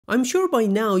I'm sure by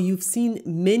now you've seen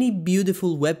many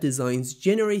beautiful web designs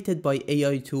generated by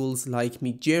AI tools like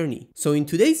Midjourney. So in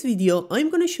today's video, I'm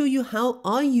going to show you how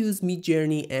I use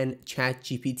Midjourney and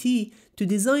ChatGPT to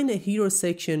design a hero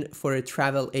section for a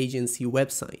travel agency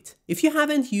website. If you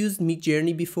haven't used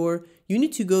Midjourney before, you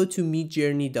need to go to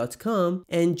midjourney.com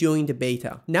and join the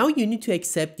beta. Now you need to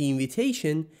accept the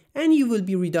invitation and you will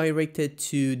be redirected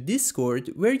to Discord,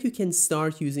 where you can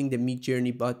start using the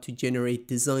Midjourney bot to generate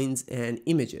designs and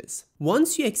images.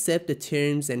 Once you accept the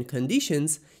terms and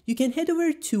conditions, you can head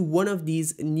over to one of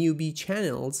these newbie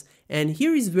channels, and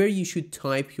here is where you should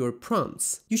type your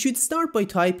prompts. You should start by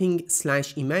typing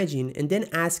 /imagine and then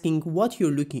asking what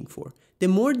you're looking for. The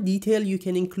more detail you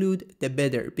can include, the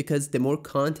better, because the more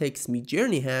context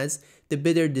Midjourney has, the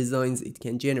better designs it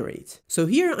can generate. So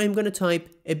here I'm going to type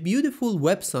a beautiful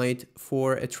website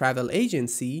for a travel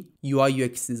agency, UI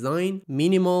UX design,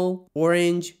 minimal,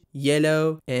 orange,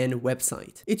 yellow, and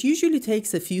website. It usually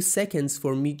takes a few seconds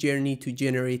for Midjourney to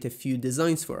generate a few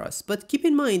designs for us, but keep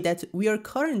in mind that we are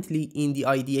currently in the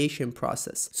ideation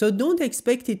process. So don't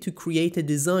expect it to create a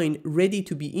design ready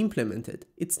to be implemented.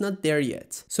 It's not there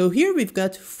yet. So here we've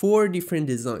got 4 different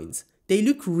designs. They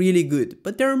look really good,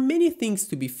 but there are many things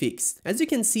to be fixed. As you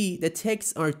can see, the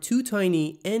texts are too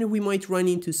tiny and we might run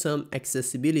into some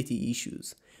accessibility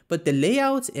issues. But the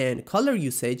layout and color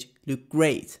usage look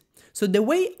great. So the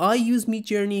way I use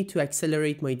Midjourney to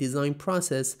accelerate my design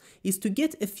process is to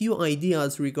get a few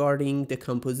ideas regarding the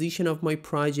composition of my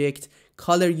project,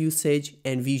 color usage,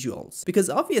 and visuals. Because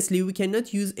obviously we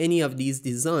cannot use any of these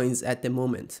designs at the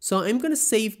moment. So I'm going to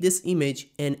save this image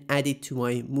and add it to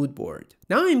my mood board.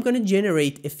 Now I'm going to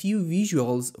generate a few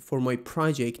visuals for my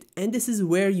project, and this is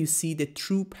where you see the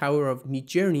true power of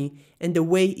Midjourney and the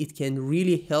way it can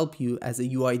really help you as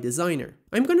a UI designer.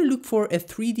 I'm going to look for a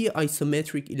 3D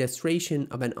isometric illustration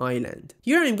of an island.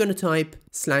 Here I'm going to type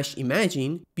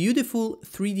 /imagine, beautiful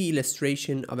 3D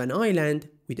illustration of an island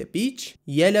with a beach,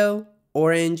 yellow,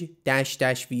 orange,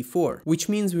 --v4, which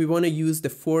means we want to use the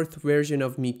 4th version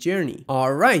of Midjourney.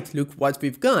 Alright, look what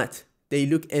we've got. They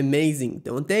look amazing,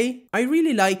 don't they? I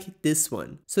really like this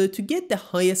one. So to get the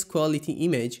highest quality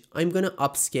image, I'm gonna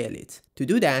upscale it. To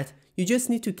do that, you just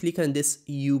need to click on this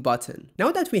U button.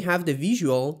 Now that we have the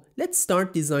visual, let's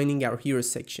start designing our hero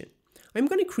section. I'm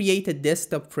gonna create a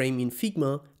desktop frame in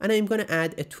Figma, and I'm gonna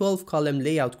add a 12-column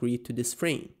layout grid to this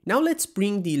frame. Now let's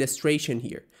bring the illustration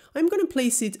here. I'm gonna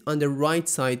place it on the right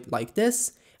side like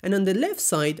this, and on the left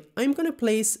side, I'm gonna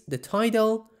place the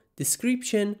title,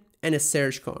 description, and a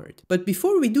search card. But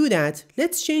before we do that,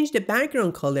 let's change the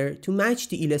background color to match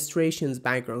the illustration's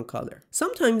background color.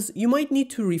 Sometimes you might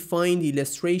need to refine the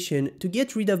illustration to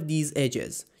get rid of these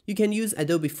edges. You can use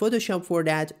Adobe Photoshop for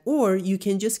that, or you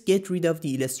can just get rid of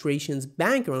the illustration's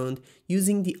background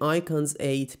using the Icons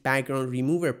 8 background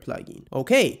remover plugin.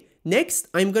 Okay. Next,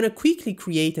 I'm gonna quickly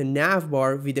create a nav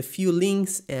bar with a few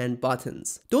links and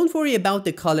buttons. Don't worry about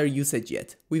the color usage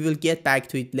yet. We will get back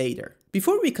to it later.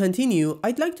 Before we continue,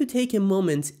 I'd like to take a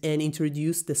moment and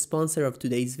introduce the sponsor of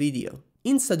today's video,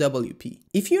 InstaWP.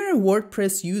 If you're a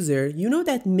WordPress user, you know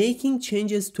that making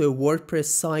changes to a WordPress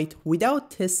site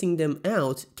without testing them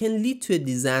out can lead to a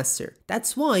disaster.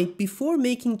 That's why before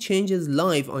making changes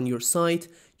live on your site,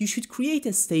 you should create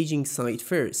a staging site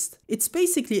first. It's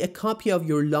basically a copy of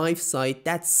your live site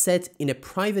that's set in a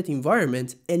private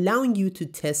environment, allowing you to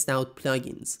test out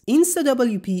plugins.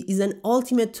 InstaWP is an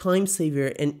ultimate time saver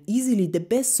and easily the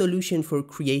best solution for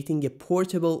creating a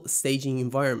portable staging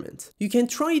environment. You can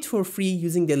try it for free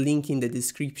using the link in the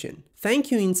description. Thank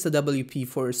you InstaWP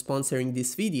for sponsoring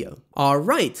this video.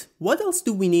 Alright, what else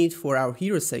do we need for our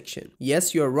hero section?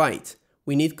 Yes, you're right.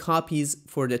 We need copies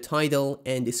for the title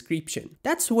and description.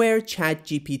 That's where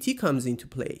ChatGPT comes into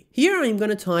play. Here I'm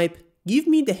gonna type, give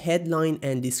me the headline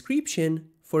and description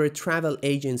for a travel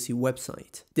agency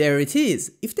website. There it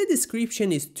is. If the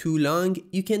description is too long,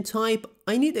 you can type,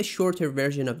 I need a shorter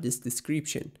version of this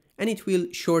description, and it will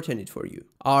shorten it for you.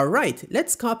 Alright,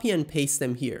 let's copy and paste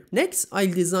them here. Next, I'll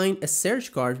design a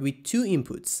search card with 2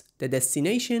 inputs, the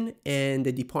destination and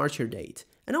the departure date,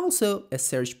 and also a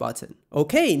search button.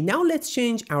 Okay, now let's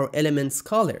change our element's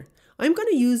color. I'm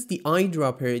gonna use the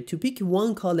eyedropper to pick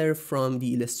one color from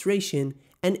the illustration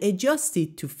and adjust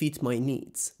it to fit my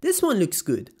needs. This one looks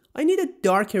good. I need a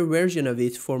darker version of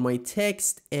it for my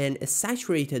text and a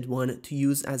saturated one to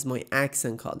use as my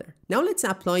accent color. Now let's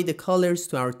apply the colors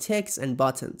to our text and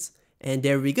buttons. And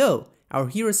there we go. Our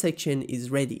hero section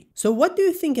is ready. So what do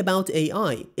you think about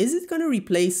AI? Is it gonna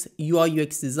replace UI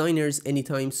UX designers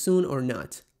anytime soon or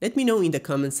not? Let me know in the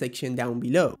comment section down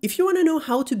below. If you want to know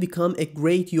how to become a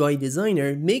great UI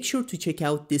designer, make sure to check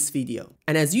out this video.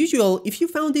 And as usual, if you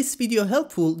found this video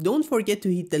helpful, don't forget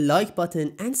to hit the like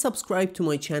button and subscribe to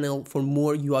my channel for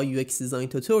more UI UX design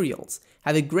tutorials.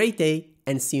 Have a great day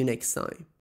and see you next time.